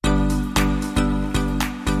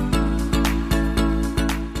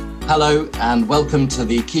Hello and welcome to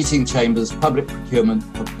the Keating Chambers Public Procurement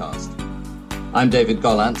Podcast. I'm David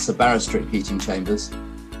Gollance, a barrister at Keating Chambers,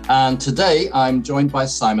 and today I'm joined by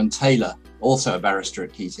Simon Taylor, also a barrister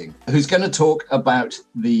at Keating, who's going to talk about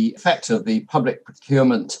the effect of the Public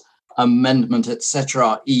Procurement Amendment,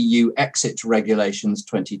 etc., EU Exit Regulations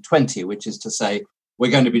 2020, which is to say we're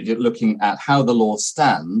going to be looking at how the law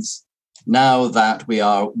stands now that we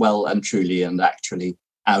are well and truly and actually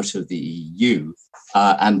out of the EU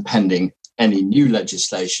and pending any new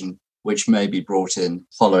legislation which may be brought in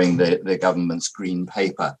following the government's green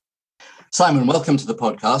paper. Simon, welcome to the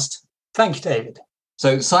podcast. Thank you, David.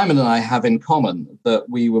 So Simon and I have in common that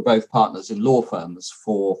we were both partners in law firms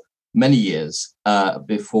for many years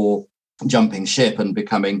before jumping ship and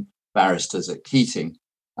becoming barristers at Keating.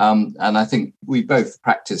 And I think we both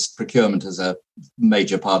practiced procurement as a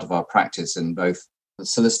major part of our practice in both the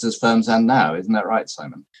solicitors' firms and now. Isn't that right,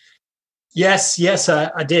 Simon? Yes,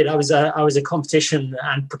 I did. I was a competition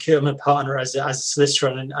and procurement partner as a solicitor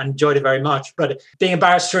and enjoyed it very much. But being a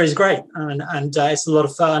barrister is great, and it's a lot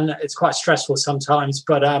of fun. It's quite stressful sometimes,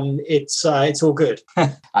 but it's all good.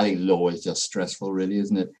 I think law is just stressful, really,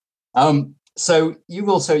 isn't it? So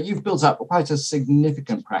you've built up quite a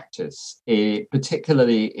significant practice,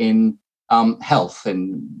 particularly in health,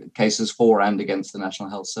 in cases for and against the National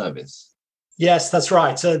Health Service. Yes, that's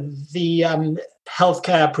right. The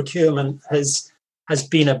healthcare procurement has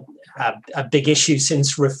been a big issue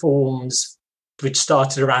since reforms, which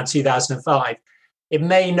started around 2005. It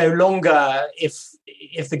may no longer,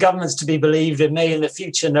 if the government's to be believed, it may in the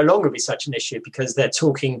future no longer be such an issue because they're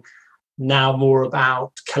talking now more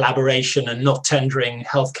about collaboration and not tendering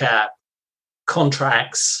healthcare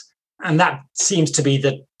contracts. And that seems to be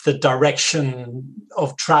the direction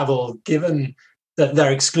of travel, given that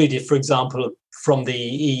they're excluded, for example, from the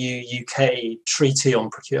EU-UK Treaty on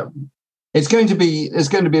Procurement. There's going to be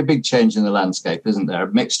a big change in the landscape, isn't there?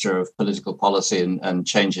 A mixture of political policy and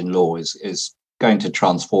change in law is going to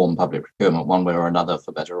transform public procurement one way or another,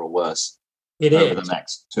 for better or worse, over the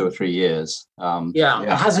next 2 or 3 years. It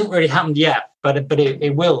hasn't really happened yet, but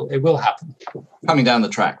it will happen. Coming down the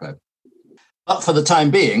track, though. But for the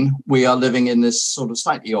time being, we are living in this sort of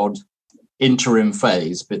slightly odd interim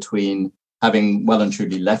phase between having well and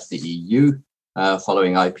truly left the EU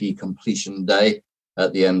following IP completion day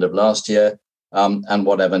at the end of last year, and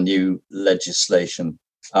whatever new legislation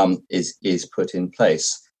is put in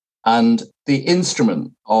place. And the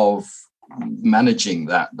instrument of managing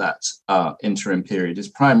that interim period is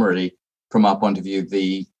primarily, from our point of view,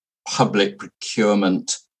 the Public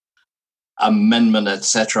Procurement Amendment,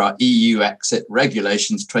 etc., EU Exit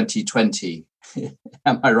Regulations 2020.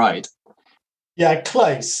 Am I right? Yeah,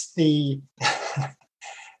 close. The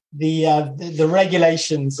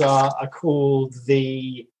regulations are called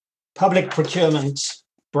the Public Procurement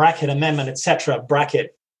Amendment, etc.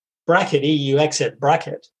 EU Exit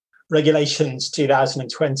Regulations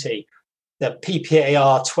 2020, the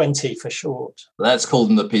PPAR 20 for short. Let's call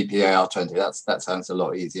them the PPAR 20. That sounds a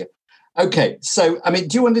lot easier. Okay, so I mean,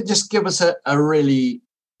 do you want to just give us a really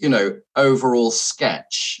overall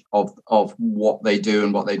sketch of what they do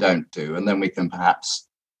and what they don't do, and then we can perhaps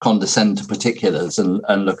condescend to particulars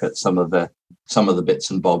and look at some of the bits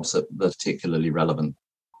and bobs that are particularly relevant.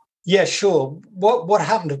 Yeah, sure. What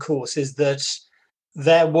happened, of course, is that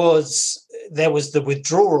there was the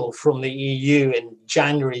withdrawal from the EU in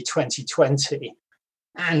January 2020,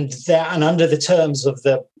 and under the terms of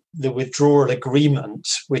the withdrawal agreement,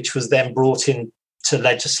 which was then brought in to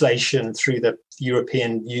legislation through the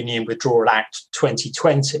European Union Withdrawal Act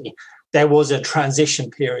 2020, there was a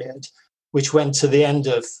transition period which went to the end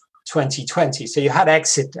of 2020. So you had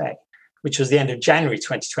exit day, which was the end of January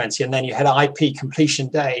 2020, and then you had IP completion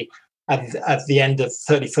day at the end of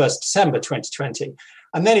 31st December 2020.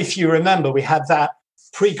 And then, if you remember, we had that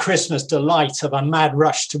pre-Christmas delight of a mad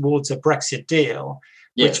rush towards a Brexit deal,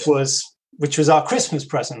 yes, which was our Christmas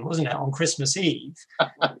present, wasn't it, on Christmas Eve,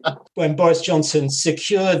 when Boris Johnson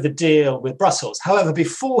secured the deal with Brussels. However,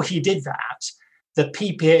 before he did that, the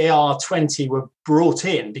PPAR 20 were brought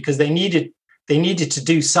in because they needed to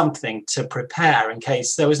do something to prepare in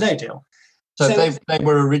case there was no deal. So they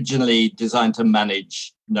were originally designed to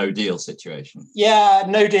manage no deal situation. Yeah,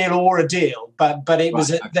 no deal or a deal, but it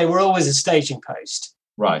was they were always a staging post,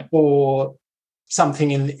 right, for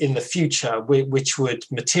something in the future which would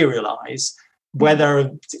materialize,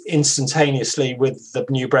 whether instantaneously with the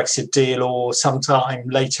new Brexit deal or sometime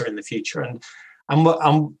later in the future.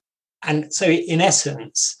 And so in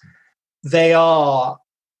essence, they are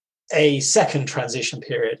a second transition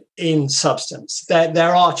period in substance.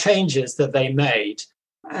 There are changes that they made,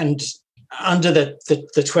 and under the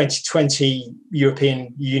 2020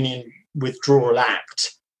 European Union Withdrawal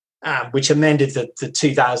Act, which amended the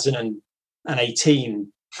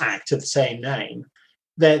 2018 Act of the same name,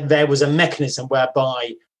 there was a mechanism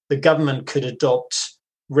whereby the government could adopt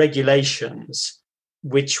regulations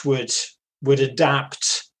which would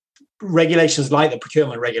adapt regulations like the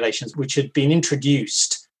procurement regulations, which had been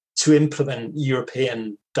introduced to implement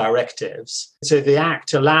European directives. So the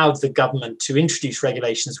Act allowed the government to introduce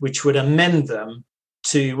regulations which would amend them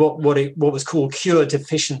to what was called cure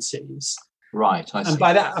deficiencies. Right. I see. And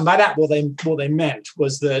by that, what they meant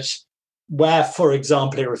was that where, for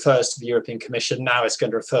example, it refers to the European Commission, now it's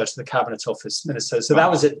going to refer to the Cabinet Office Minister. So that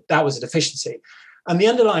was a deficiency. And the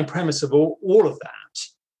underlying premise of all of that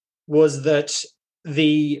was that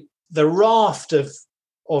the raft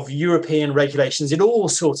of European regulations in all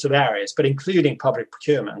sorts of areas, but including public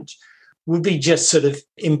procurement, would be just sort of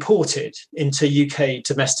imported into UK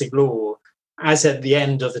domestic law as at the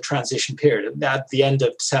end of the transition period, at the end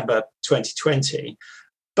of December 2020.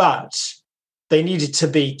 But they needed to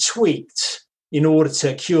be tweaked in order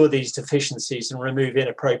to cure these deficiencies and remove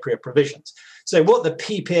inappropriate provisions. So what the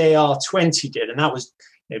PPAR 20 did, and that was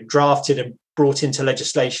drafted and brought into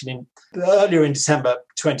legislation earlier in December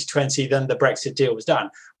 2020 than the Brexit deal was done.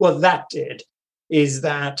 What that did is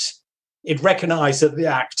that it recognised that the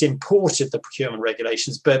Act imported the procurement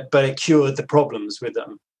regulations, but it cured the problems with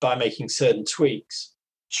them by making certain tweaks.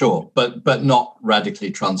 Sure, but not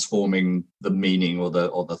radically transforming the meaning or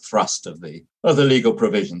the thrust of the legal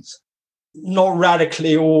provisions. Not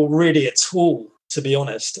radically or really at all, to be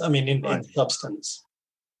honest. I mean, in substance.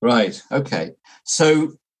 Right. Okay.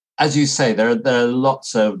 So, as you say, there are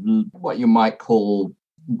lots of what you might call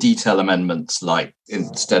detail amendments, like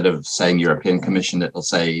instead of saying European Commission, it'll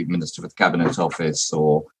say Minister with Cabinet Office,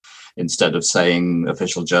 or instead of saying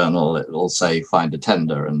official journal, it'll say find a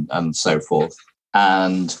tender, and so forth.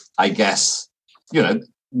 And I guess,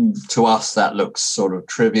 to us, that looks sort of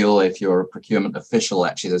trivial. If you're a procurement official,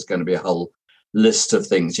 actually, there's going to be a whole list of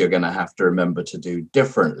things you're going to have to remember to do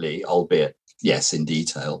differently, albeit, yes, in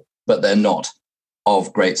detail, but they're not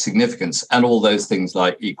of great significance. And all those things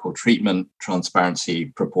like equal treatment, transparency,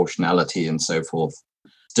 proportionality, and so forth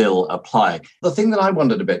still apply. The thing that I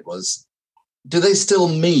wondered a bit was, do they still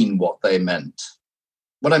mean what they meant?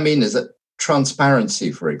 What I mean is that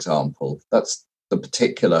transparency, for example, that's the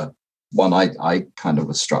particular one I kind of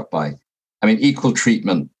was struck by. I mean, equal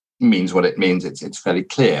treatment means what it means. It's fairly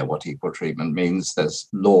clear what equal treatment means. There's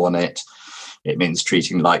law on it. It means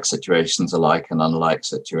treating like situations alike and unlike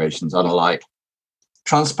situations unlike.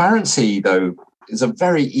 Transparency, though, is a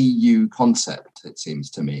very EU concept, it seems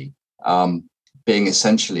to me, being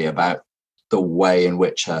essentially about the way in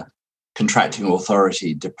which a contracting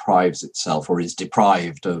authority deprives itself or is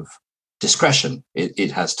deprived of discretion.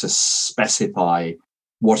 It has to specify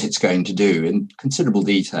what it's going to do in considerable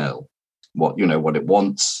detail, what it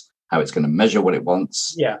wants, how it's going to measure what it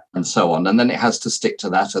wants, and so on. And then it has to stick to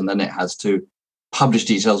that, and then it has to publish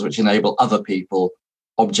details which enable other people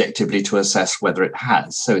objectively to assess whether it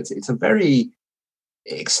has. So it's a very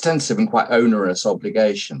extensive and quite onerous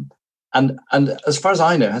obligation. And as far as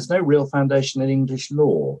I know, has no real foundation in English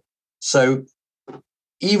law. So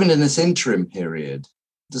even in this interim period,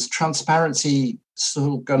 does transparency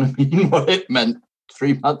still going to mean what it meant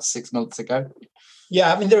 3 months, 6 months ago?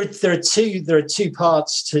 Yeah, I mean, there are two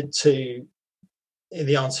parts to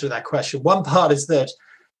the answer to that question. One part is that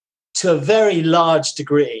to a very large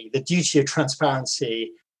degree, the duty of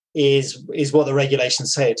transparency is what the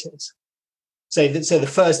regulations say it is. So the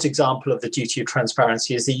first example of the duty of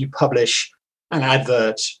transparency is that you publish an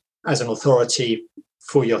advert as an authority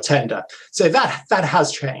for your tender. So that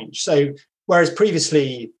has changed. So whereas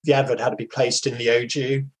previously the advert had to be placed in the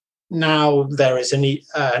OJEU, now there is an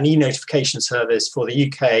e-notification service for the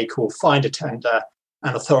UK called Find a Tender,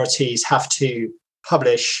 and authorities have to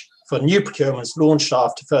publish for new procurements launched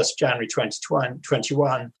after 1st January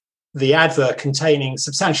 2021, the advert containing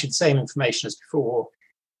substantially the same information as before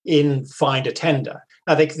in Find a Tender.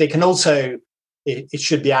 Now, they can also, it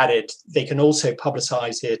should be added, they can also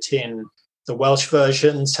publicise it in the Welsh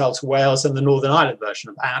version, Sell to Wales, and the Northern Ireland version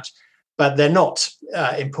of that, but they're not,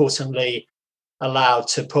 importantly, allowed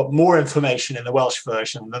to put more information in the Welsh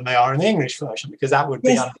version than they are in the English version, because that would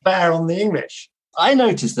be unfair on the English. I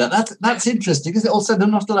noticed that. That's interesting, because also they're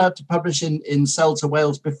not allowed to publish in Sell to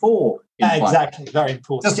Wales before. Exactly, very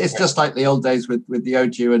important. It's just like the old days with the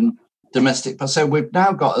OJEU and domestic. So we've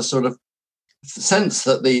now got a sort of sense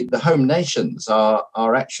that the home nations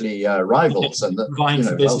are actually rivals, and that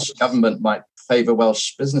the Welsh government might favour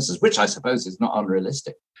Welsh businesses, which I suppose is not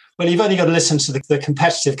unrealistic. Well, you've only got to listen to the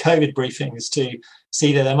competitive COVID briefings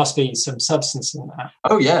see that there must be some substance in that.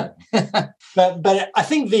 Oh, yeah. but I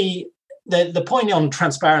think the point on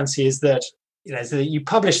transparency is that, so that you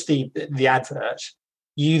publish the advert,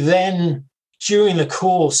 you then, during the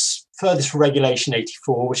course, further to Regulation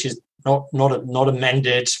 84, which is not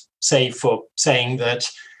amended, save for saying that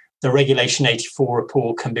the Regulation 84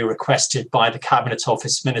 report can be requested by the Cabinet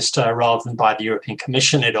Office Minister rather than by the European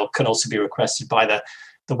Commission. It can also be requested by the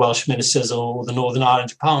Welsh ministers or the Northern Ireland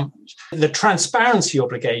Department. The transparency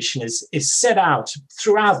obligation is set out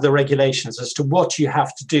throughout the regulations as to what you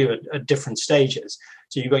have to do at different stages.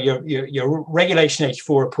 So you've got your Regulation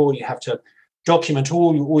 84 report. You have to document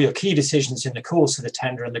all your key decisions in the course of the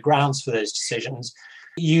tender and the grounds for those decisions.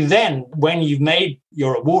 You then, when you've made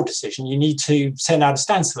your award decision, you need to send out a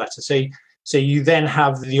standstill letter. So you then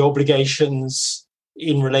have the obligations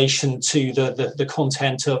in relation to the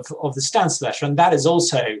content of the standstill letter. And that is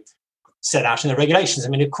also set out in the regulations. I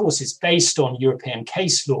mean, of course, it's based on European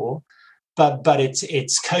case law, but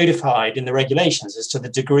it's codified in the regulations as to the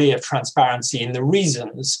degree of transparency and the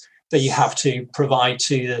reasons that you have to provide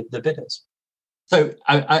to the bidders. So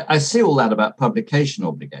I see all that about publication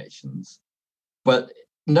obligations, but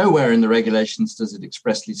nowhere in the regulations does it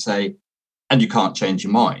expressly say, and you can't change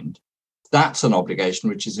your mind. That's an obligation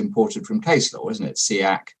which is imported from case law, isn't it?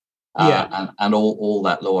 SEAC and all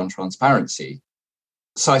that law on transparency.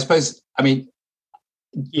 So I suppose,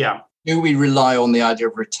 do we rely on the idea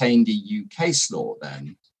of retained EU case law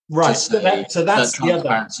then? Right. So that's that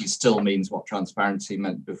transparency the other. Still means what transparency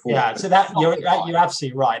meant before. Yeah. So that you're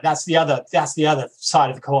absolutely right. That's the other side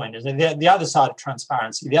of the coin. The other side of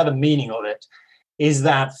transparency, the other meaning of it, is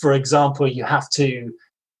that, for example, you have to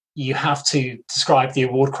describe the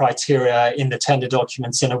award criteria in the tender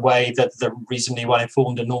documents in a way that the reasonably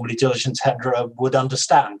well-informed and normally diligent tenderer would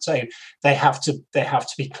understand. So they have to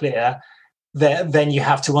be clear. Then you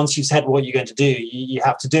have to, once you've said what you're going to do, you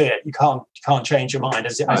have to do it. You can't change your mind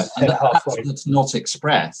as you said halfway. That's not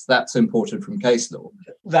express. That's imported from case law.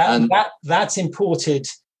 That's imported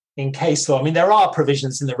in case law. I mean, there are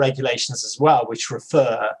provisions in the regulations as well which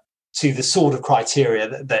refer to the sort of criteria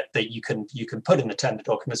that you can put in the tender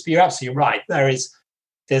documents. But you're absolutely right. There's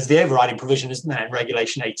the overriding provision, isn't there, in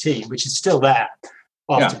Regulation 18, which is still there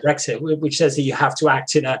after Brexit, which says that you have to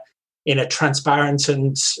act in a transparent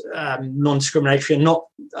and non-discriminatory and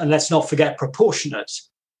let's not forget proportionate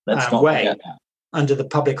way under the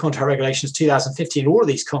Public Contract Regulations 2015. All of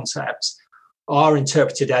these concepts are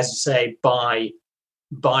interpreted, as you say, by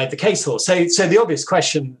the case law. So the obvious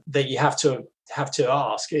question that you have to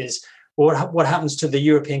ask is, what happens to the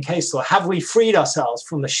European case law? Have we freed ourselves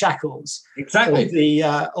from the shackles of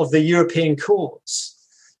the European courts?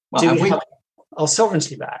 Well, do we have our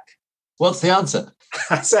sovereignty back? What's the answer?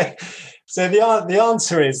 So the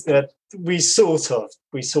answer is that we sort of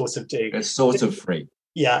do. It's sort of free.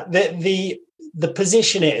 Yeah. The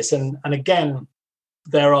position is, and again,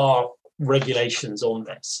 there are regulations on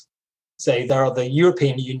this. So there are the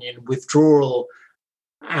European Union Withdrawal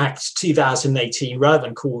Act 2018, rather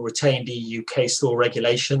than called retained EU case law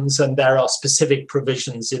regulations, and there are specific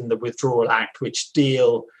provisions in the Withdrawal Act which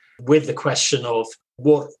deal with the question of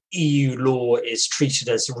what EU law is treated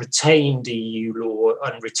as retained EU law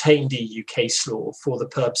and retained EU case law for the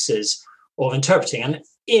purposes of interpreting. And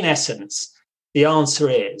in essence, the answer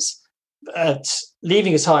is,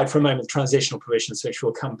 leaving aside for a moment the transitional provisions, which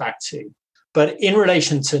we'll come back to, but in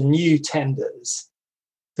relation to new tenders,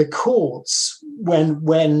 the courts,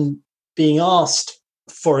 when being asked,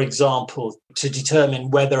 for example, to determine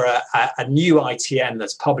whether a new ITN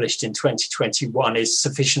that's published in 2021 is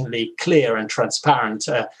sufficiently clear and transparent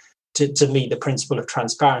to meet the principle of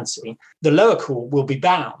transparency, the lower court will be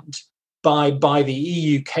bound by the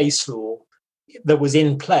EU case law that was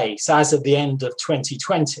in place as of the end of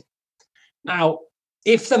 2020. Now,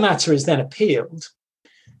 if the matter is then appealed,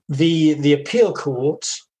 the appeal court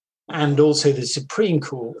and also the Supreme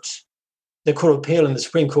Court, the Court of Appeal and the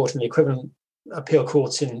Supreme Court and the equivalent appeal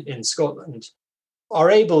courts in Scotland, are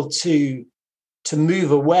able to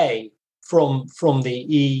move away from the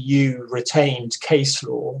EU retained case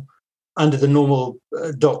law under the normal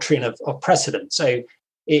doctrine of precedent. So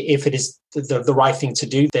if it is the right thing to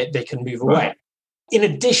do, they can move away. Right. In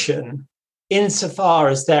addition, insofar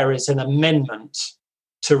as there is an amendment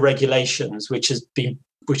to regulations, which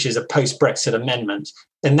is a post-Brexit amendment,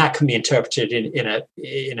 then that can be interpreted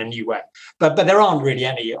in a new way. But there aren't really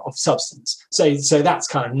any of substance. So that's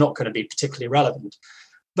kind of not going to be particularly relevant.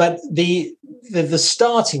 But the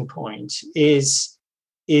starting point is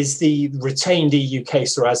the retained EU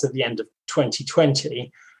case law as at the end of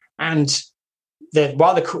 2020. And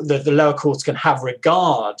while the lower courts can have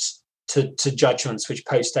regard to judgments which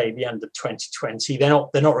postdate the end of 2020.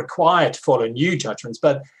 They're not required to follow new judgments,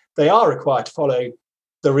 but they are required to follow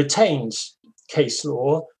the retained case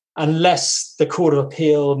law unless the Court of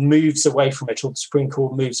Appeal moves away from it or the Supreme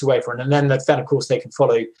Court moves away from it. And then of course they can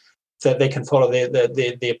follow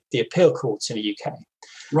the appeal courts in the UK.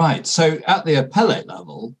 Right. So at the appellate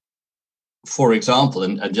level, for example,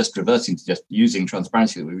 and just reversing to just using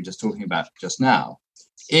transparency that we were just talking about just now,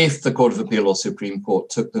 if the Court of Appeal or Supreme Court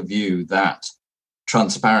took the view that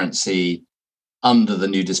transparency under the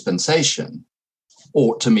new dispensation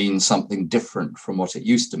ought to mean something different from what it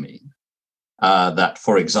used to mean, that,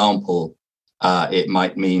 for example, it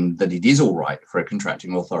might mean that it is all right for a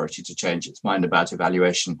contracting authority to change its mind about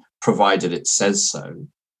evaluation, provided it says so,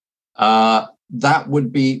 that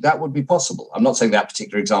would be possible. I'm not saying that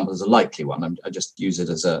particular example is a likely one. I just use it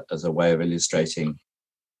as a way of illustrating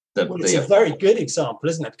that. Well, it's a very good example,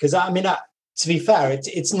 isn't it? Because to be fair,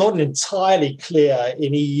 it's not entirely clear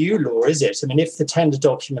in EU law, is it? I mean, if the tender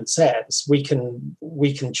document says we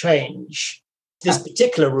can change this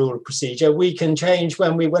particular rule of procedure, we can change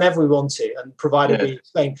whenever we want to, and provided we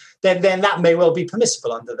explain, then that may well be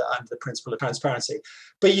permissible under the principle of transparency.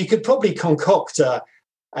 But you could probably concoct a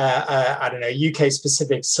UK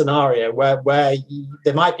specific scenario where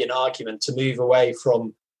there might be an argument to move away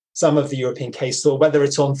from some of the European case law, whether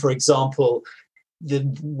it's on, for example,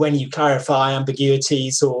 when you clarify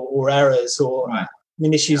ambiguities or errors, or right.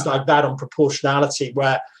 Issues like that on proportionality,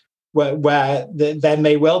 where there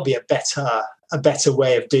may well be a better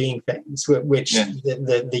way of doing things, which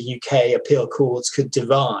the UK appeal courts could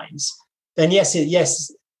devise. Then yes,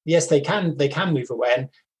 they can move away,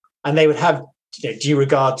 and they would have due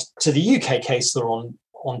regard to the UK case law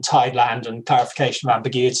on tied land and clarification of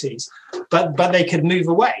ambiguities, but they could move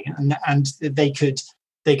away and they could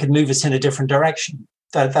move us in a different direction.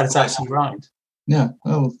 That is absolutely right. Yeah.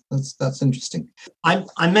 Oh, that's interesting.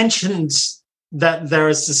 I mentioned that there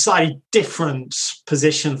is a slightly different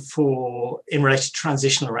position in relation to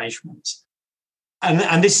transitional arrangements,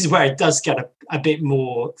 and this is where it does get a bit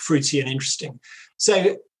more fruity and interesting.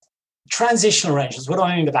 So, transitional arrangements. What do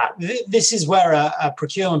I mean by that? This is where a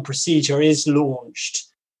procurement procedure is launched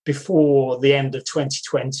before the end of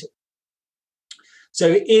 2020.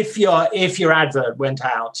 So if your advert went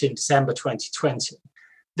out in December 2020,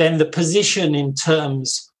 then the position in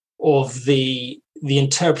terms of the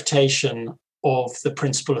interpretation of the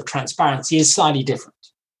principle of transparency is slightly different.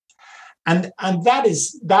 And that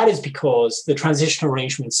is because the transitional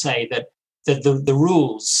arrangements say that the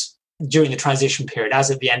rules during the transition period, as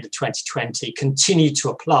at the end of 2020, continue to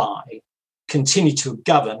apply, continue to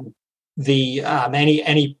govern the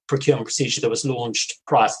any procurement procedure that was launched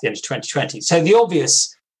prior to the end of 2020. So the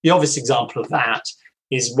obvious example of that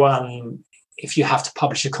is one, if you have to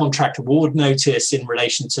publish a contract award notice in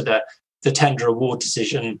relation to the tender award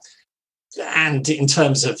decision, and in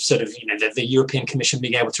terms of sort of the European Commission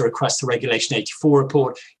being able to request the Regulation 84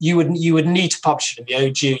 report, you would need to publish it in the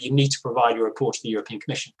OJEU. You need to provide your report to the European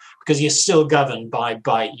Commission because you're still governed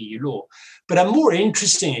by EU law. But a more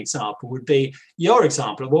interesting example would be your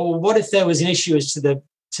example. Well, what if there was an issue as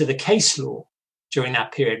to the case law during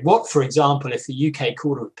that period? What, for example, if the UK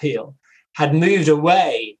Court of Appeal had moved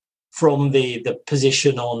away from the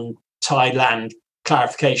position on tied land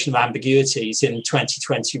clarification of ambiguities in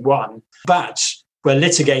 2021, but we're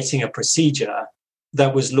litigating a procedure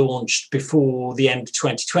that was launched before the end of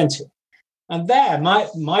 2020. And there,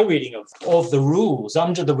 my reading of the rules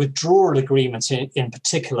under the withdrawal agreement in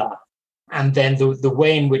particular, and then the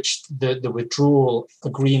way in which the withdrawal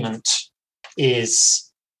agreement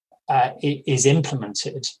is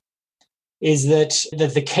implemented, is that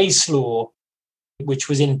the case law which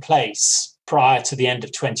was in place prior to the end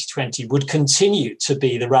of 2020 would continue to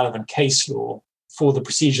be the relevant case law for the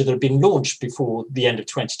procedure that had been launched before the end of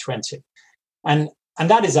 2020. And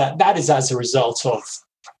that is as a result of,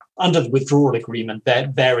 under the withdrawal agreement,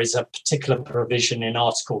 there is a particular provision in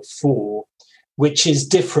Article 4, which is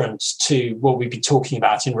different to what we've been talking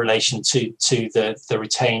about in relation to the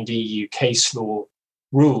retained EU case law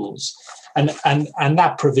rules. And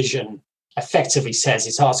that provision effectively says,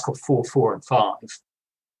 it's Article 4, 4 and 5.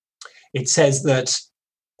 It says that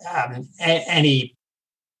any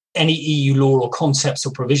EU law or concepts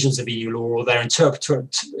or provisions of EU law or their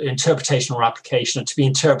interpretation or application are to be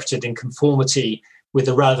interpreted in conformity with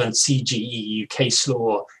the relevant CGEU case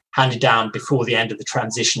law handed down before the end of the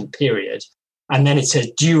transition period. And then it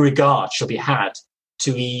says due regard shall be had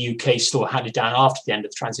to EU case law handed down after the end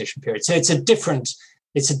of the transition period. So it's a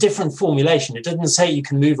different formulation. It doesn't say you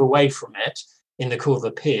can move away from it in the Court of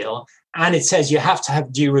Appeal, and it says you have to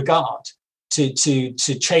have due regard to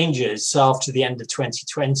changes after the end of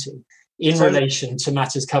 2020 in relation to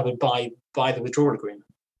matters covered by the withdrawal agreement.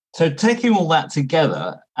 So taking all that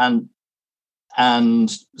together and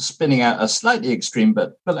spinning out a slightly extreme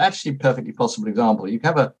but actually perfectly possible example, you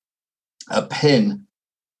have a PIN,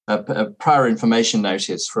 a prior information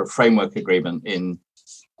notice for a framework agreement in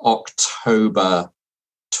October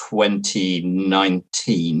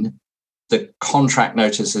 2019. The contract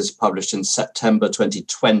notice is published in September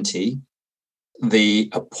 2020. The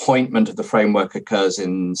appointment of the framework occurs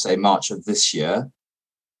in, say, March of this year.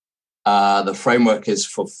 The framework is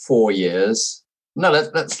for 4 years. No,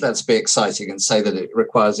 let's be exciting and say that it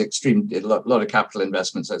requires a lot of capital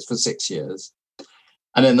investment, so it's for 6 years.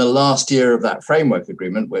 And in the last year of that framework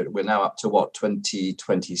agreement, we're now up to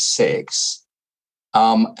 2026,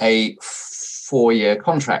 a 4-year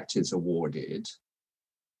contract is awarded.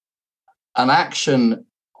 An action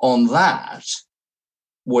on that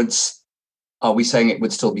are we saying it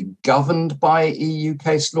would still be governed by EU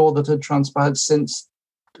case law that had transpired since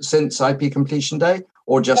IP completion day,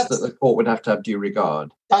 or just that the court would have to have due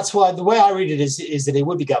regard? That's why the way I read it is that it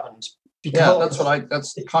would be governed. Because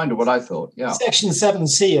that's kind of what I thought. Yeah. Section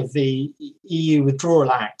 7C of the EU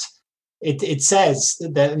Withdrawal Act, it says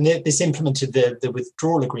that this implemented the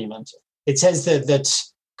withdrawal agreement. It says that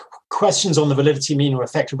questions on the validity, meaning, or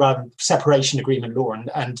effect of separation agreement law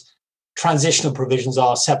and transitional provisions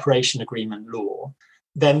are separation agreement law,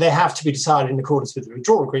 then they have to be decided in accordance with the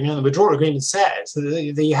withdrawal agreement. And the withdrawal agreement says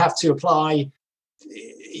that you have to apply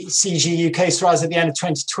CGU case laws at the end of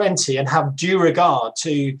 2020 and have due regard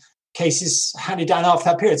to cases handed down after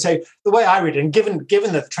that period. So the way I read it, and given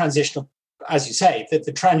that the transitional, as you say, that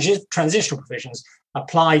the transitional provisions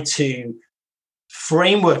apply to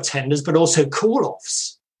framework tenders, but also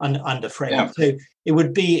call-offs under framework. Yeah. So it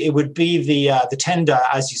would be the tender,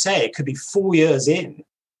 as you say, it could be 4 years in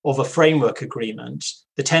of a framework agreement.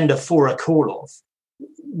 The tender for a call-off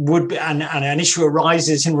would be, and an issue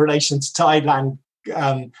arises in relation to tideland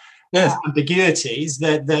ambiguities.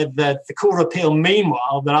 That the Court of Appeal,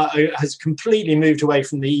 meanwhile, has completely moved away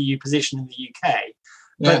from the EU position in the UK.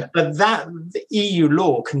 Yeah. But that the EU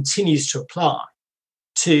law continues to apply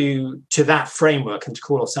to that framework and to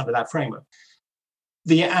call-offs under that framework.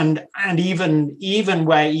 And even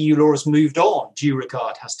where EU law has moved on, due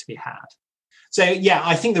regard has to be had. So yeah,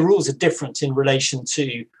 I think the rules are different in relation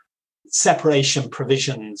to separation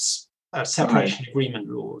provisions, separation agreement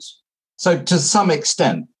laws. So to some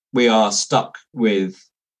extent, we are stuck with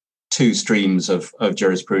two streams of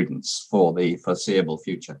jurisprudence for the foreseeable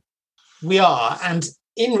future. We are, and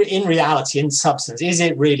in reality, in substance, is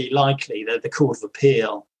it really likely that the Court of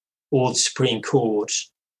Appeal or the Supreme Court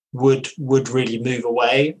would really move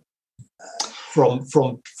away from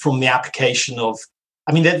the application of?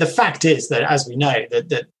 I mean, the fact is that, as we know, that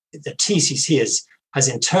the TCC has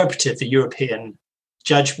interpreted the European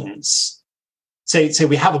judgments. So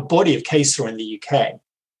we have a body of case law in the UK,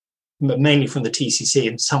 mainly from the TCC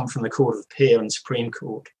and some from the Court of Appeal and Supreme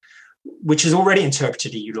Court, which has already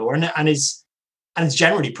interpreted EU law and is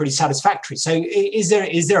generally pretty satisfactory. So is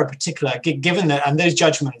there a particular, given that, and those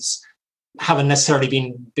judgments haven't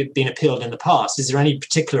necessarily been appealed in the past, is there any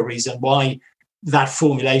particular reason why that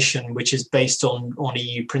formulation, which is based on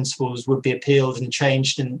EU principles, would be appealed and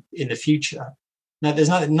changed in the future? No, there's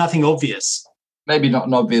nothing obvious. Maybe not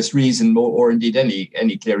an obvious reason, or indeed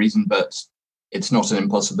any clear reason, but it's not an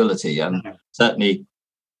impossibility. And certainly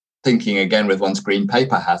thinking again with one's green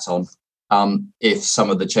paper hat on, if some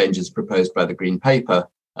of the changes proposed by the green paper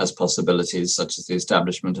as possibilities, such as the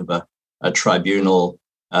establishment of a tribunal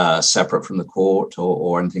separate from the court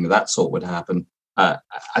or anything of that sort would happen, I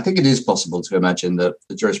think it is possible to imagine that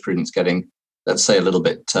the jurisprudence getting, let's say, a little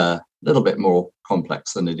bit more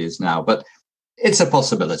complex than it is now. But it's a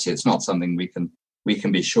possibility. It's not something we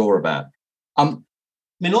can be sure about. I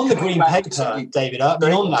mean, on the green paper, David,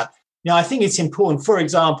 on that, I think it's important. For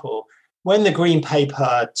example, when the green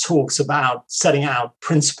paper talks about setting out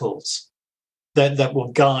principles that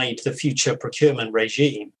will guide the future procurement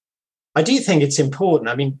regime, I do think it's important.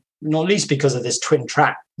 I mean, not least because of this twin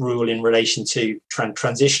track rule in relation to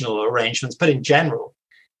transitional arrangements, but in general,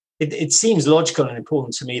 it seems logical and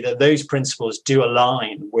important to me that those principles do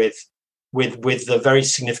align with the very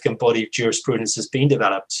significant body of jurisprudence that's been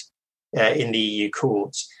developed in the EU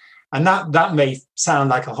courts. And that may sound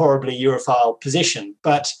like a horribly Europhile position,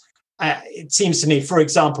 but it seems to me, for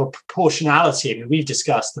example, proportionality. I mean, we've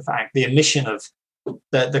discussed the omission of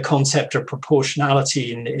the concept of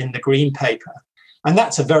proportionality in the green paper. And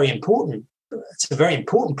that's a very important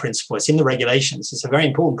principle. It's in the regulations. It's a very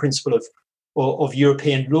important principle of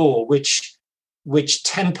European law, which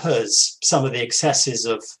tempers some of the excesses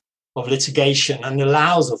of litigation and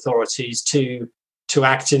allows authorities to to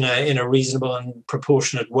act in a reasonable and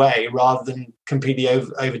proportionate way rather than completely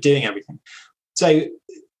overdoing everything. So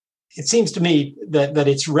it seems to me that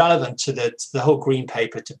it's relevant to the whole Green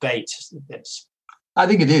Paper debate. This, I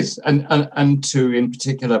think it is, and to in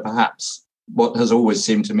particular perhaps what has always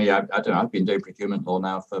seemed to me. I don't know. I've been doing procurement law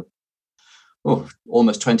now for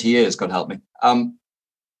almost 20 years. God help me.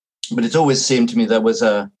 But it's always seemed to me there was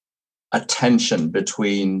a tension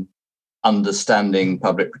between understanding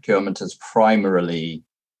public procurement as primarily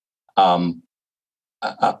a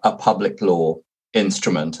public law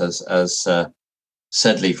instrument, as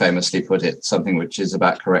Sedley famously put it, something which is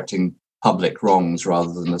about correcting public wrongs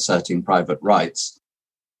rather than asserting private rights.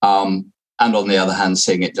 And on the other hand,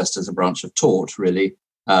 seeing it just as a branch of tort, really,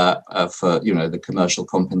 for the commercial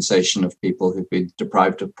compensation of people who've been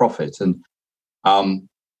deprived of profit. And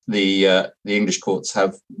the English courts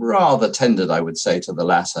have rather tended, I would say, to the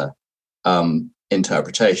latter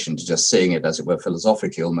interpretation, to just seeing it, as it were,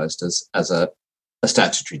 philosophically almost as a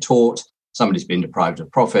statutory tort. Somebody's been deprived of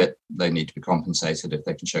profit, they need to be compensated if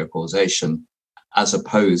they can show causation, as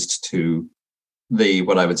opposed to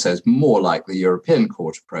what I would say is more like the European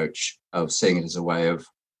court approach of seeing it as a way of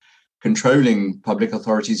controlling public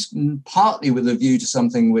authorities, partly with a view to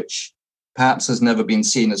something which perhaps has never been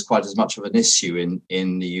seen as quite as much of an issue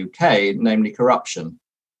in the UK, namely corruption,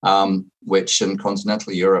 which in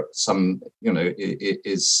continental Europe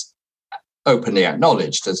is openly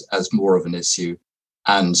acknowledged as more of an issue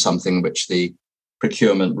and something which the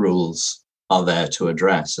procurement rules are there to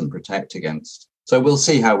address and protect against. So we'll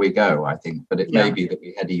see how we go, I think, but it may be that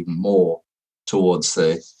we head even more towards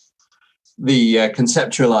the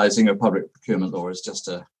conceptualizing of public procurement law as just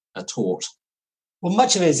a tort. Well,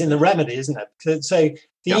 much of it is in the remedy, isn't it? So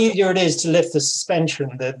the easier it is to lift the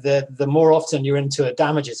suspension, the more often you're into a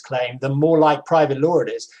damages claim, the more like private law it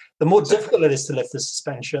is. The more difficult it is to lift the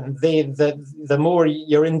suspension, the more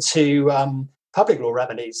you're into public law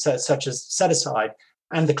remedies, such as set aside,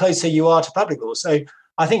 and the closer you are to public law. So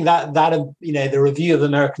I think that the review of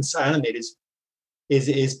American Cyanamid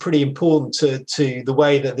is pretty important to the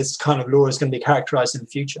way that this kind of law is going to be characterized in the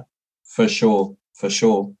future. For sure.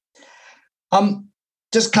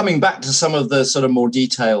 Just coming back to some of the sort of more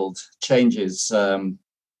detailed changes that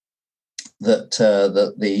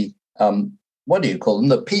the what do you call them?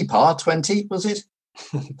 The PPAR 20, was it?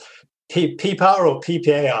 PPAR or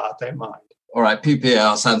PPAR, don't mind. All right,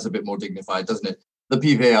 PPAR sounds a bit more dignified, doesn't it? The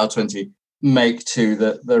PPAR 20 make to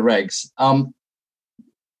the regs.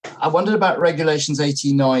 I wondered about regulations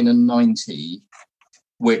 89 and 90,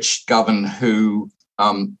 which govern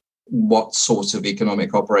what sort of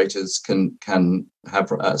economic operators can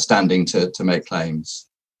have standing to make claims.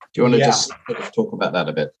 Do you want to just sort of talk about that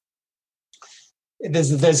a bit?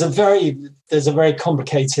 There's a very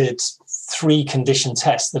complicated 3-condition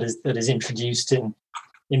test that is introduced in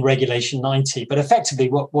Regulation 90. But effectively,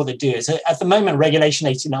 what they do is, at the moment, Regulation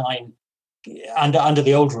 89 under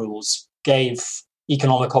the old rules gave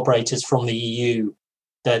economic operators from the EU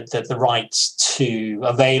the right to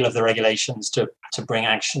avail of the regulations to bring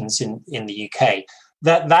actions in the UK.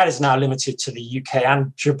 That is now limited to the UK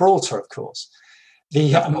and Gibraltar, of course.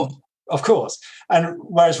 Of course. And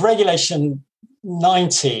whereas Regulation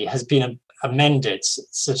 90 has been amended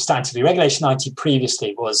substantively, Regulation 90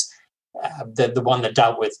 previously was the one that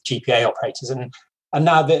dealt with GPA operators, and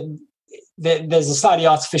now there's a slightly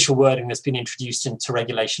artificial wording that's been introduced into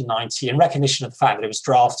Regulation 90 in recognition of the fact that it was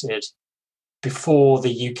drafted before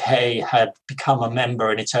the UK had become a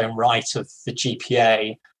member in its own right of the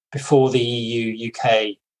GPA, before the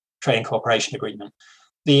EU-UK Trading Cooperation Agreement.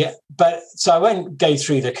 So I won't go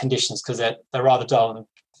through the conditions because they're rather dull,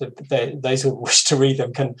 and those who wish to read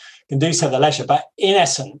them can do so at their leisure. But in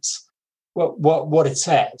essence, what it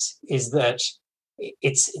says is that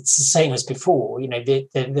it's the same as before.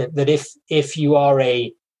 That if you are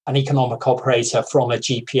an economic operator from a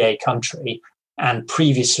GPA country and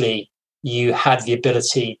previously you had the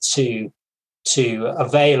ability to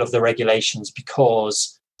avail of the regulations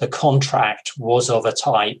because the contract was of a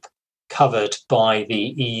type covered by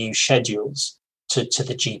the EU schedules to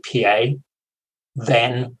the GPA,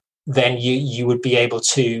 then you would be able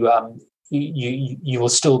to you will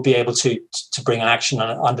still be able to bring an action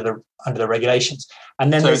under the regulations.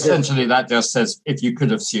 And then so essentially that just says if you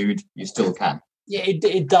could have sued, you still can. Yeah,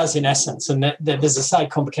 it does in essence, and there's a slight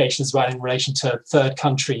complication as well in relation to third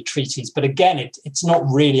country treaties. But again, it's not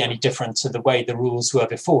really any different to the way the rules were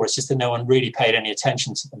before. It's just that no one really paid any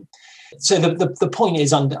attention to them. So the point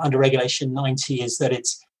is under Regulation 90 is that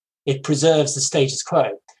it preserves the status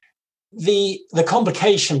quo. The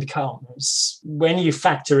complication becomes when you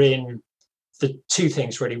factor in the two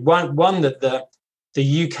things really. One that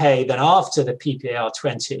the UK then, after the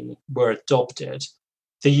PPAR20 were adopted,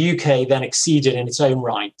 the UK then acceded in its own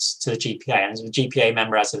rights to the GPA, and as a GPA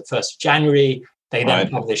member as of the 1st of January, they then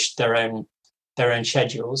published their own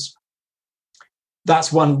schedules.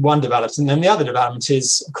 That's one development. And then the other development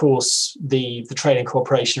is, of course, the trade and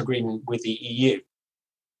cooperation agreement with the EU.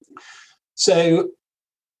 So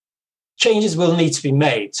changes will need to be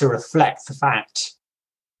made to reflect the fact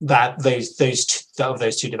that those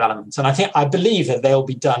two developments. And I believe that they'll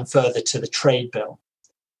be done further to the trade bill,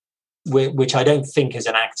 which I don't think is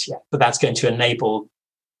an act yet, but that's going to enable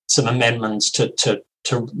some amendments to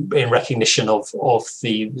in recognition of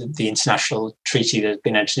the international treaty that has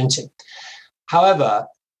been entered into. However,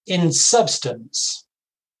 in substance,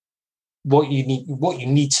 what you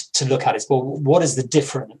need to look at is, well, what is the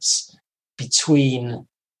difference between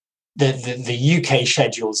the UK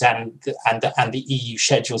schedules and the EU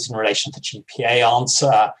schedules in relation to the GPA?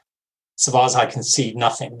 Answer, so far as I can see,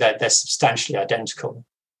 nothing. They're substantially identical.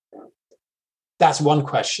 That's one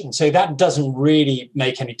question. So that doesn't really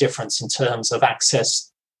make any difference in terms of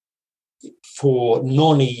access for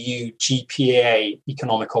non-EU GPA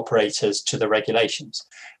economic operators to the regulations.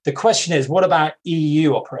 The question is, what about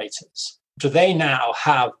EU operators? Do they now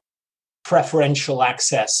have preferential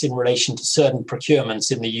access in relation to certain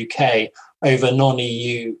procurements in the UK over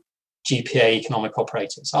non-EU GPA economic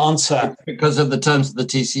operators? Answer: because of the terms of the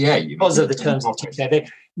TCA. Because of the terms of the TCA.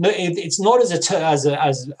 It's not as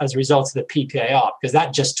a result of the PPAR, because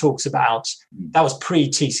that just talks about, that was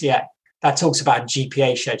pre-TCA. That talks about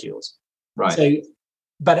GPA schedules. Right. So,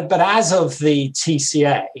 but as of the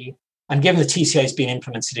TCA, and given the TCA has been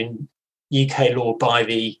implemented in UK law by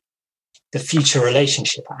the Future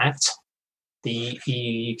Relationship Act, the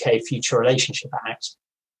EU-UK Future Relationship Act,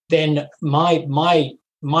 then my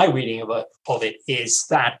reading of it is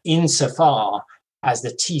that insofar as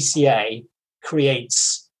the TCA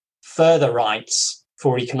creates further rights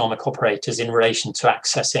for economic operators in relation to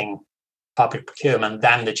accessing public procurement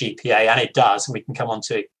than the GPA, and it does, and we can come on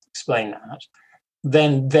to explain that,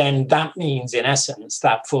 then that means, in essence,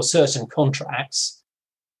 that for certain contracts,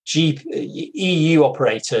 EU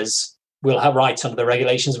operators will have rights under the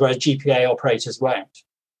regulations, whereas GPA operators won't.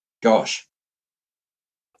 Gosh,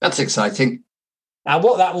 that's exciting. Now,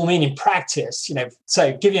 what that will mean in practice,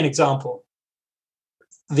 so give you an example.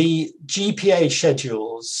 The GPA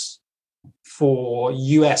schedules for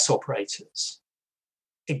US operators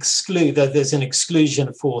exclude, there's an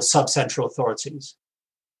exclusion for subcentral authorities.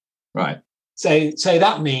 Right. So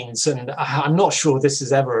that means, and I'm not sure this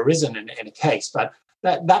has ever arisen in a case, but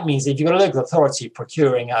that means if you've got a local authority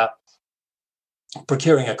procuring a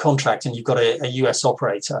contract and you've got a US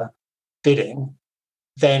operator bidding,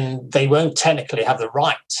 then they won't technically have the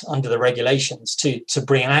right under the regulations to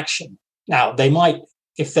bring an action. Now, they might,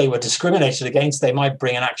 if they were discriminated against, they might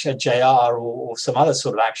bring an action, a JR or some other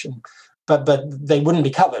sort of action, but they wouldn't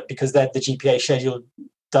be covered because the GPA schedule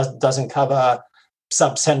doesn't cover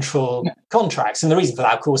subcentral contracts. And the reason for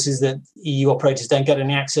that, of course, is that EU operators don't get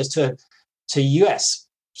any access to US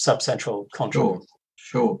subcentral contracts.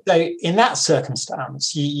 Sure. So in that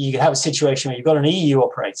circumstance, you have a situation where you've got an EU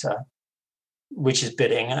operator which is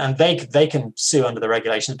bidding, and they can sue under the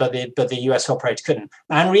regulations, but the US operator couldn't.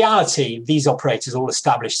 And in reality, these operators all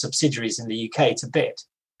established subsidiaries in the UK to bid.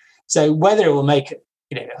 So whether it will make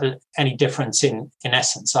any difference in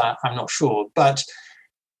essence, I'm not sure. But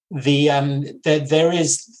there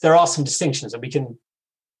are some distinctions, and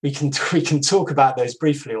we can talk about those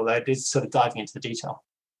briefly, although it is sort of diving into the detail.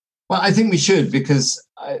 Well, I think we should, because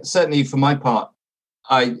certainly for my part,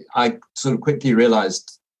 I sort of quickly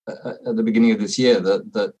realised at the beginning of this year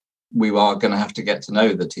that we are going to have to get to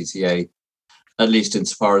know the TCA, at least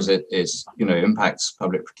insofar as it is, impacts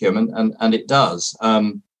public procurement, and it does.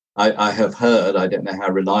 I have heard, I don't know how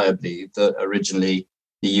reliably, that originally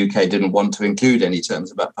the UK didn't want to include any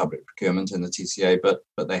terms about public procurement in the TCA,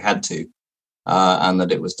 but they had to, and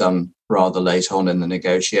that it was done rather late on in the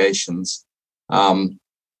negotiations,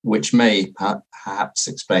 which may perhaps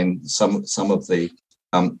explain some of the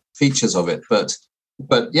features of it.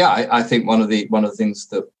 But yeah, I think one of the things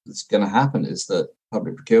that's going to happen is that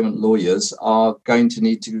public procurement lawyers are going to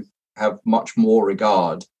need to have much more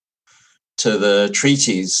regard to the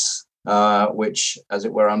treaties which, as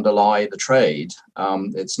it were, underlie the trade.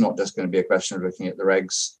 It's not just going to be a question of looking at the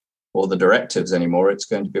regs or the directives anymore. It's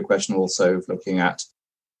going to be a question also of looking at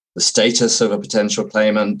the status of a potential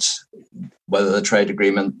claimant, whether the trade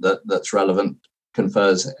agreement that's relevant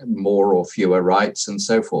confers more or fewer rights, and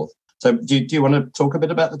so forth. So do you want to talk a bit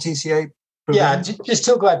about the TCA program? Yeah, just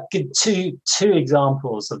talk about two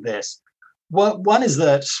examples of this. One is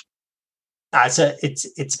that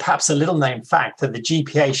It's perhaps a little known fact that the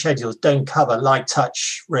GPA schedules don't cover light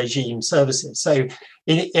touch regime services. So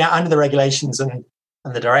under the regulations and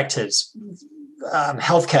the directives,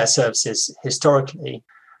 healthcare services historically,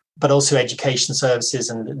 but also education services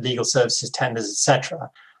and legal services, tenders, etc.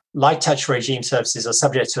 Light touch regime services are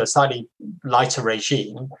subject to a slightly lighter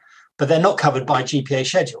regime, but they're not covered by GPA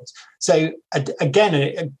schedules. So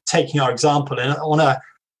again, taking our example,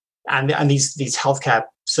 and these healthcare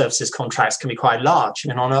services contracts can be quite large. I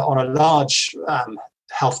mean, on a large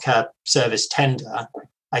healthcare service tender,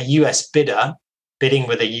 a US bidder bidding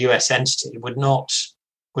with a US entity would not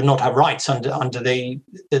have rights under the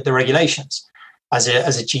regulations as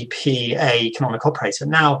a GPA economic operator.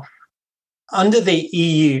 Now, under the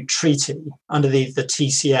EU treaty, under the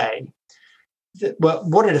TCA,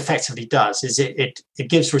 what it effectively does is it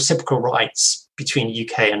gives reciprocal rights between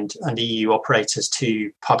UK and EU operators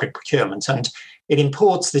to public procurement, and it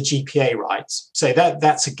imports the GPA rights. So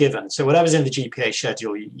that's a given. So whatever's in the GPA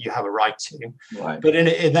schedule, you have a right to. Right. But then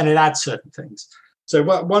it adds certain things. So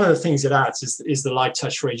one of the things it adds is the light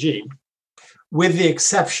touch regime, with the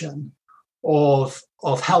exception of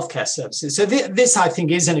healthcare services. So this, I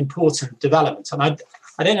think, is an important development. And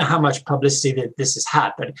I don't know how much publicity that this has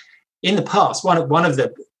had, but in the past, one of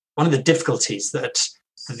the difficulties that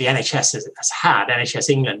the NHS has had, NHS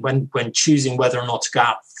England, when choosing whether or not to go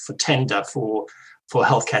out for tender for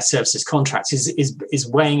healthcare services contracts, is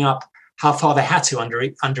weighing up how far they had to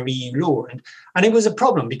under EU law, and it was a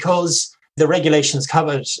problem because the regulations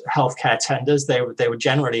covered healthcare tenders. They were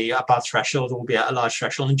generally above threshold, albeit a large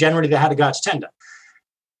threshold, and generally they had to go out to tender.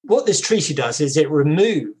 What this treaty does is it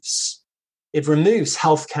removes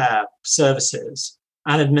healthcare services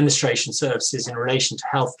and administration services in relation to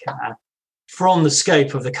healthcare from the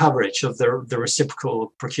scope of the coverage of the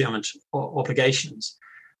reciprocal procurement obligations.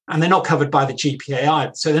 And they're not covered by the GPA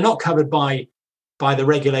either. So they're not covered by the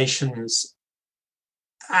regulations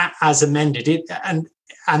as amended,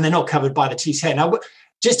 and they're not covered by the TCA. Now,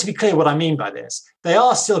 just to be clear what I mean by this, they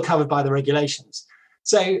are still covered by the regulations.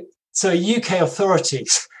 So UK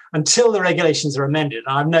authorities, until the regulations are amended,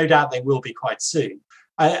 and I've no doubt they will be quite soon,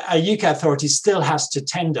 a UK authority still has to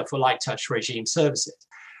tender for light touch regime services.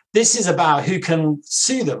 This is about who can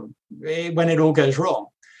sue them when it all goes wrong.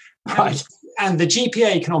 Right. And the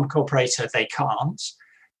GPA economic operator, they can't.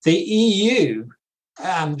 The EU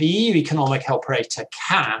economic operator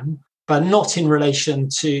can, but not in relation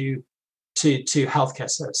to healthcare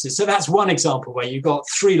services. So that's one example where you've got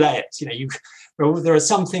three layers. There are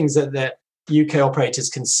some things that the UK operators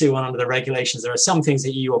can sue on under the regulations. There are some things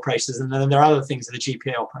that EU operators, and then there are other things that the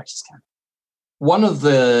GPA operators can. One of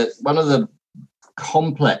the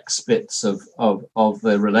complex bits of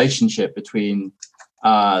the relationship between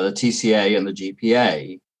the TCA and the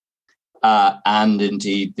GPA, and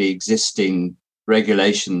indeed the existing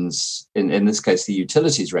regulations, in this case the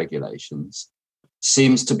utilities regulations,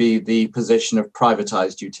 seems to be the position of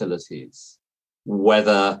privatized utilities,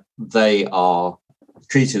 whether they are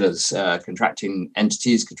treated as contracting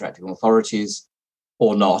entities, contracting authorities,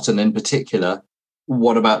 or not. And in particular,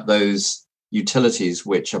 what about those utilities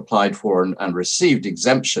which applied for and received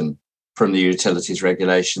exemption from the utilities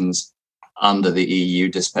regulations under the EU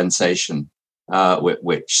dispensation,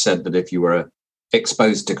 which said that if you were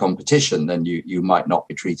exposed to competition, then you might not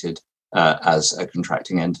be treated as a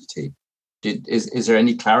contracting entity. Is there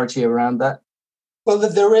any clarity around that? Well,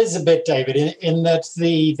 there is a bit, David, in that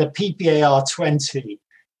the PPAR 20,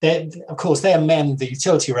 of course, they amend the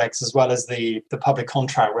utility regs as well as the public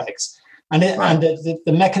contract regs. And the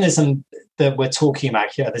mechanism that we're talking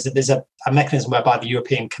about here, there's a mechanism whereby the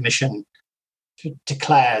European Commission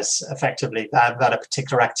declares effectively that a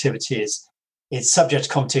particular activity is subject to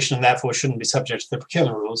competition and therefore shouldn't be subject to the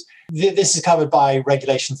procurement rules. This is covered by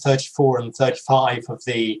Regulation 34 and 35 of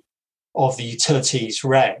the utilities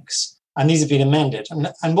regs, and these have been amended.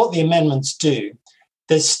 And what the amendments do,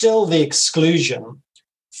 there's still the exclusion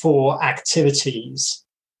for activities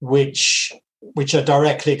which are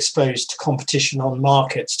directly exposed to competition on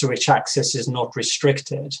markets to which access is not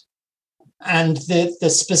restricted. And the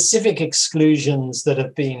specific exclusions that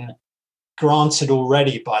have been granted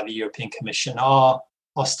already by the European Commission are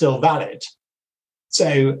still valid.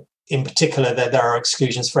 So in particular, there are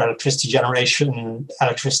exclusions for electricity generation,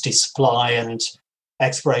 electricity supply, and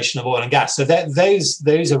exploration of oil and gas. So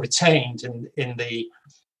those are retained in the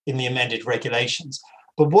amended regulations.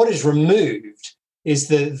 But what is removed is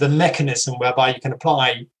the mechanism whereby you can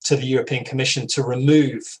apply to the European Commission to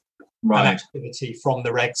remove an activity from the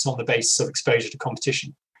regs on the basis of exposure to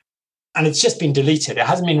competition. And it's just been deleted. It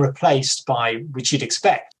hasn't been replaced by, which you'd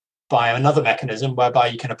expect, by another mechanism whereby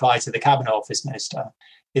you can apply to the Cabinet Office Minister.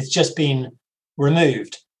 It's just been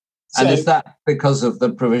removed. And is that because of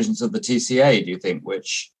the provisions of the TCA, do you think,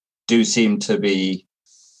 which do seem to be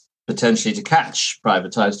potentially to catch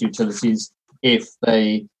privatized utilities if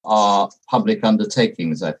they are public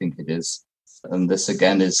undertakings, I think it is. And this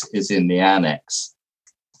again is in the annex.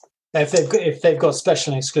 If they've got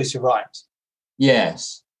special and exclusive rights.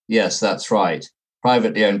 Yes, that's right.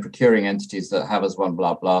 Privately owned procuring entities that have as one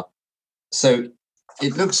blah blah. So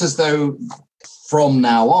it looks as though from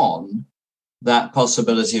now on, that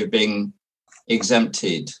possibility of being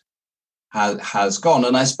exempted has gone.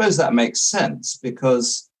 And I suppose that makes sense,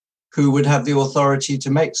 because who would have the authority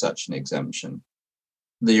to make such an exemption?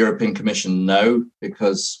 The European Commission, no,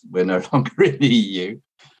 because we're no longer in the EU.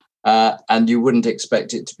 And you wouldn't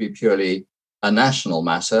expect it to be purely a national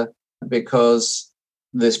matter, because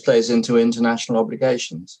this plays into international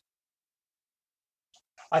obligations.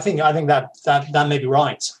 I think that may be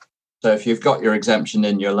right. So if you've got your exemption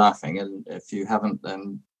in, you're laughing, and if you haven't,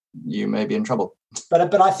 then you may be in trouble.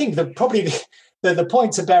 But I think that probably the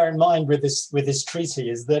point to bear in mind with this treaty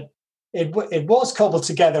is that it was cobbled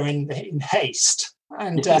together in haste,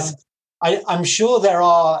 and yes. I'm sure there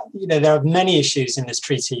are many issues in this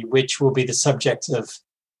treaty which will be the subject of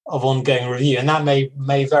ongoing review, and that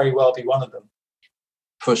may very well be one of them.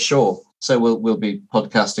 For sure. So we'll be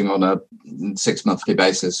podcasting on a 6 monthly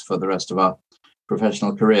basis for the rest of our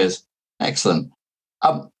professional careers. Excellent.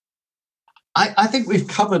 I think we've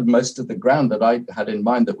covered most of the ground that I had in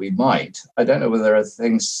mind that we might. I don't know whether there are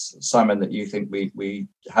things, Simon, that you think we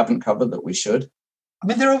haven't covered that we should. I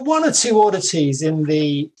mean, there are one or two oddities in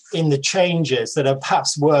the changes that are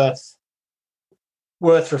perhaps worth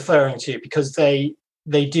referring to, because they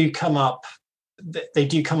do come up. They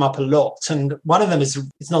do come up a lot, and one of them is,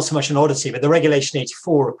 it's not so much an oddity, but the Regulation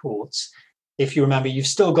 84 reports. If you remember, you've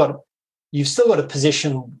still got a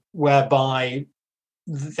position whereby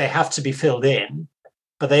they have to be filled in,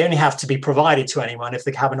 but they only have to be provided to anyone if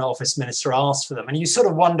the Cabinet Office Minister asks for them. And you sort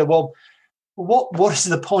of wonder, well, what is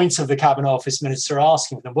the point of the Cabinet Office Minister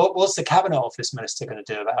asking for them? What's the Cabinet Office Minister going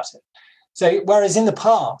to do about it? So, whereas in the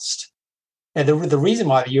past, the reason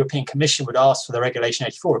why the European Commission would ask for the Regulation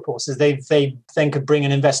 84 reports is they then could bring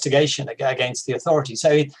an investigation against the authority.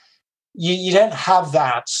 So you don't have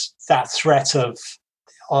that threat of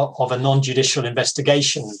a non-judicial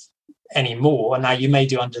investigation anymore, and now you may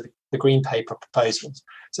do under the Green Paper proposals.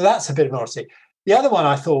 So that's a bit of an oddity. The other one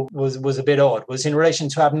I thought was a bit odd was in relation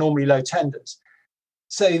to abnormally low tenders.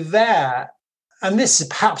 So there, and this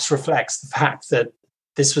perhaps reflects the fact that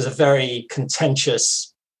this was a very contentious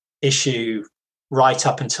issue right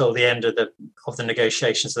up until the end of the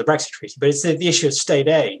negotiations of the Brexit Treaty, but it's the issue of state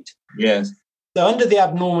aid. Yes. So under the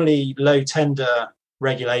abnormally low tender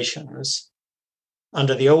regulations,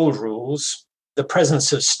 under the old rules, the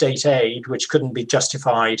presence of state aid, which couldn't be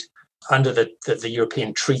justified under the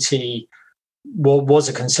European Treaty, was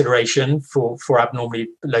a consideration for abnormally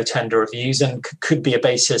low tender reviews, and could be a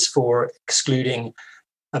basis for excluding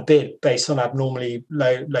a bid based on abnormally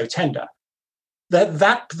low tender.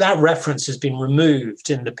 That reference has been removed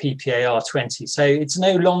in the PPAR 20, so it's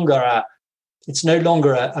no longer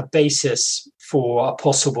a basis for a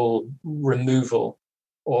possible removal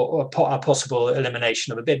or a possible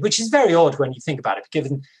elimination of a bid, which is very odd when you think about it,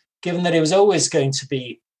 given that it was always going to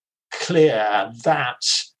be clear that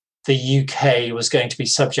the UK was going to be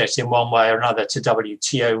subject in one way or another to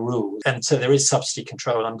WTO rules, and so there is subsidy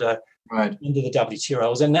control under the WTO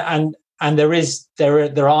rules, and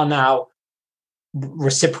there are now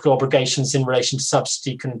reciprocal obligations in relation to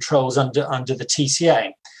subsidy controls under the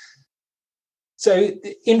TCA. So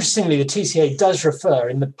interestingly, the TCA does refer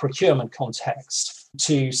in the procurement context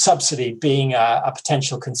to subsidy being a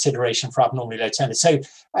potential consideration for abnormally low tender. So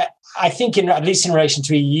I think at least in relation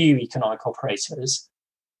to EU economic operators,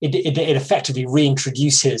 it effectively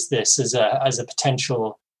reintroduces this as a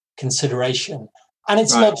potential consideration. And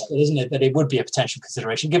it's logical, isn't it, that it would be a potential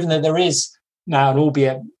consideration, given that there is now an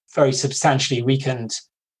albeit very substantially weakened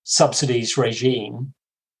subsidies regime.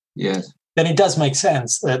 Yes. Then it does make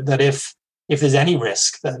sense that if there's any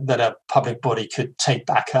risk that a public body could take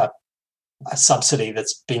back a subsidy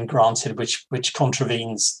that's been granted which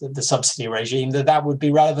contravenes the subsidy regime, that would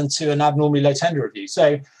be relevant to an abnormally low tender review.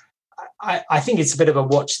 So I think it's a bit of a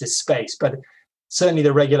watch this space, but certainly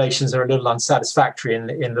the regulations are a little unsatisfactory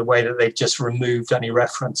in the way that they've just removed any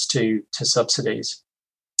reference to subsidies.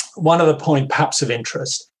 One other point perhaps of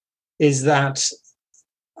interest is that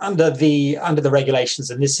under the regulations,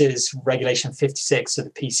 and this is Regulation 56 of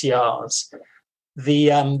the PCRs,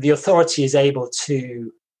 the authority is able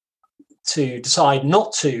to decide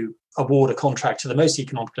not to award a contract to the most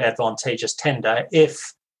economically advantageous tender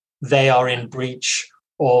if they are in breach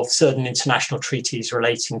of certain international treaties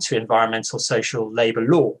relating to environmental, social, labour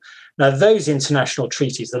law. Now, those international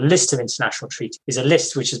treaties, the list of international treaties, is a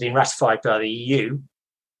list which has been ratified by the EU.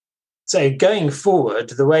 So going forward,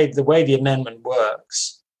 the way the amendment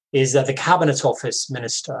works is that the Cabinet Office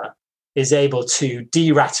Minister is able to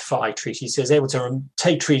de-ratify treaties, so is able to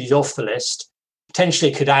take treaties off the list.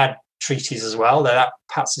 Potentially could add treaties as well, though that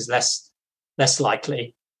perhaps is less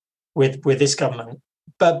likely with this government.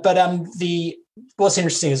 But what's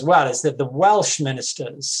interesting as well is that the Welsh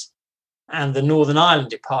ministers and the Northern Ireland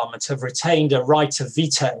Department have retained a right of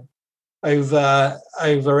veto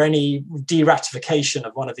over any de-ratification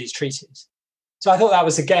of one of these treaties. So I thought that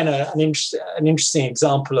was, again, an interesting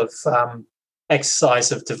example of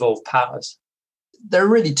exercise of devolved powers. There are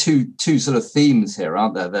really two sort of themes here,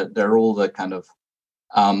 aren't there? They're all the kind of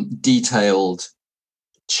detailed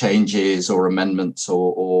changes or amendments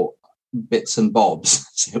or bits and bobs,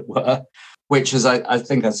 as it were, which, as I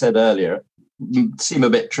think I said earlier, seem a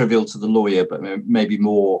bit trivial to the lawyer, but maybe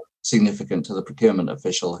more significant to the procurement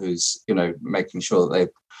official who's, making sure that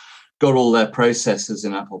they've got all their processes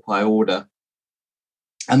in apple pie order.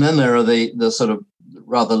 And then there are the sort of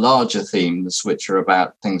rather larger themes, which are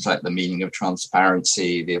about things like the meaning of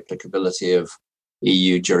transparency, the applicability of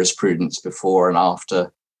EU jurisprudence before and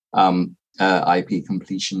after IP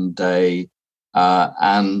completion day,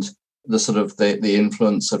 and the sort of the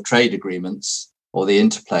influence of trade agreements, or the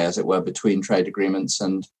interplay, as it were, between trade agreements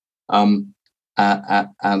and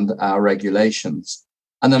our regulations.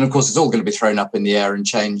 And then, of course, it's all going to be thrown up in the air and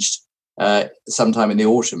changed sometime in the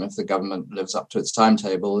autumn if the government lives up to its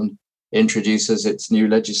timetable and introduces its new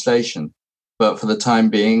legislation. But for the time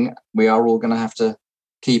being, we are all going to have to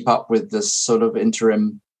keep up with this sort of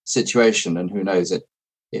interim situation. And who knows, it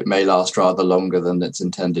may last rather longer than it's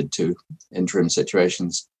intended to. Interim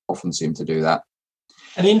situations often seem to do that.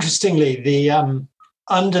 And interestingly, the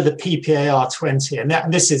under the PPAR 20,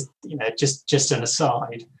 and this is just an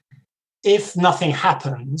aside, if nothing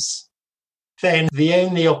happens, then the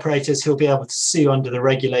only operators who'll be able to sue under the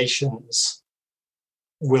regulations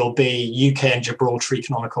will be UK and Gibraltar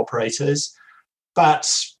economic operators, but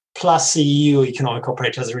plus EU economic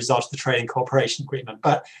operators as a result of the Trading Cooperation Agreement.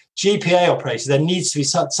 But GPA operators, there needs to be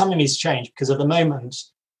something needs to change, because at the moment,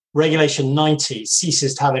 Regulation 90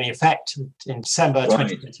 ceases to have any effect in December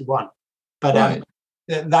 2021. But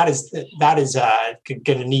that is going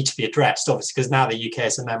to need to be addressed, obviously, because now the UK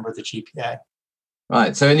is a member of the GPA.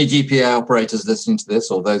 Right. So any GPA operators listening to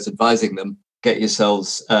this, or those advising them, get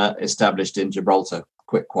yourselves established in Gibraltar.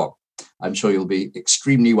 Quick quack. I'm sure you'll be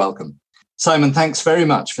extremely welcome. Simon, thanks very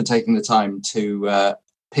much for taking the time to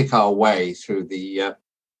pick our way through the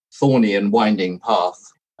thorny and winding path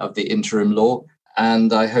of the interim law.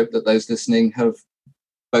 And I hope that those listening have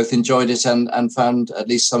both enjoyed it and found at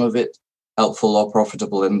least some of it helpful or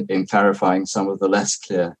profitable in clarifying some of the less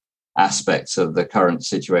clear aspects of the current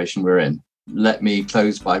situation we're in. Let me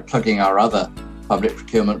close by plugging our other public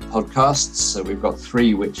procurement podcasts. So we've got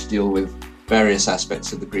 3 which deal with various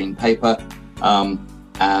aspects of the Green Paper, and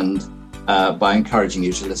by encouraging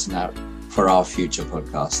you to listen out for our future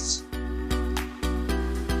podcasts.